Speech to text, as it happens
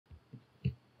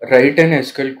Write an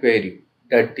SQL query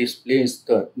that displays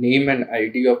the name and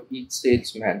ID of each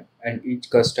salesman and each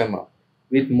customer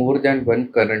with more than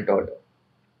one current order.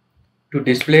 To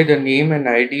display the name and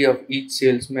ID of each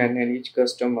salesman and each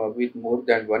customer with more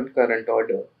than one current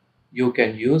order, you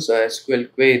can use a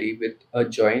SQL query with a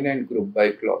join and group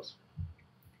by clause.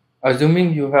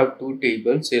 Assuming you have two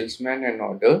tables, salesman and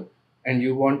order, and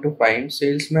you want to find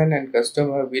salesman and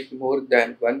customer with more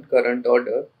than one current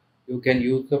order, you can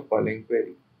use the following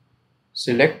query.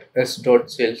 Select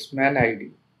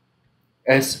S.SalesmanID,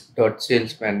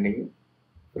 S.SalesmanName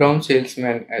from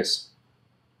Salesman S.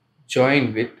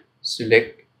 Join with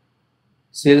select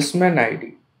Salesman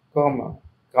ID,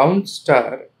 count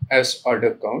star as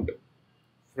order count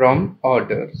from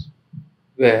orders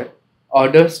where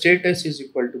order status is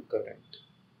equal to current.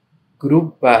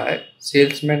 Group by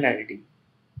Salesman ID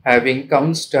having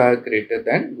count star greater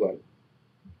than 1.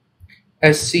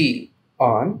 As C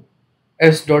on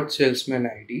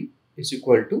S.SalesmanID is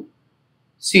equal to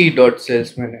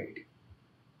C.SalesmanID.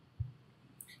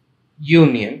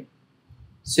 Union.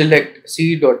 Select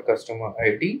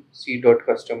C.CustomerID,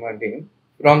 C.CustomerName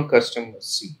from customer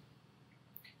C.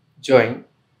 Join.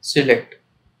 Select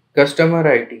customer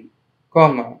ID,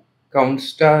 count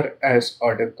star as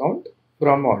order count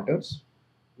from orders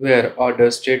where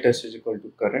order status is equal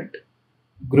to current.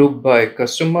 Group by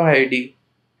customer ID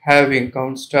having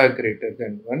count star greater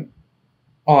than 1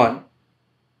 on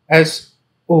as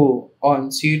O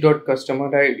on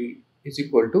C.CustomerID is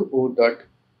equal to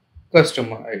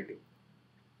O.CustomerID.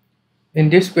 In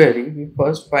this query, we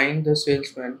first find the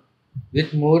salesman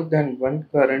with more than one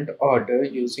current order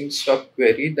using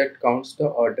subquery that counts the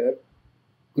order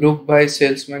group by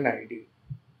salesman ID.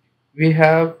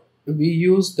 We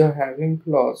use the having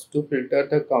clause to filter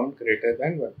the count greater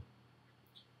than 1.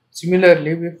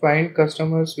 Similarly, we find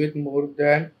customers with more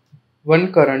than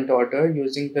one current order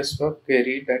using the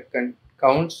subquery that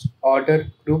counts order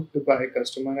grouped by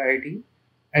customer ID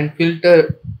and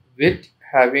filter with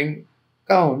having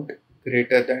count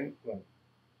greater than 1.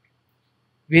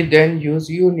 We then use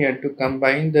union to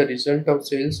combine the result of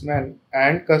salesman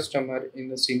and customer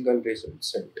in a single result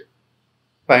set.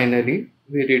 Finally,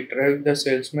 we retrieve the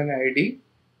salesman ID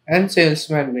and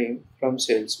salesman name from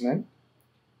salesman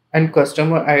and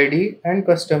customer ID and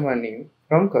customer name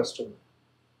from customer.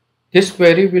 This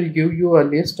query will give you a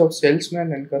list of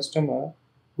salesmen and customer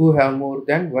who have more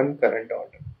than one current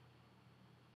order.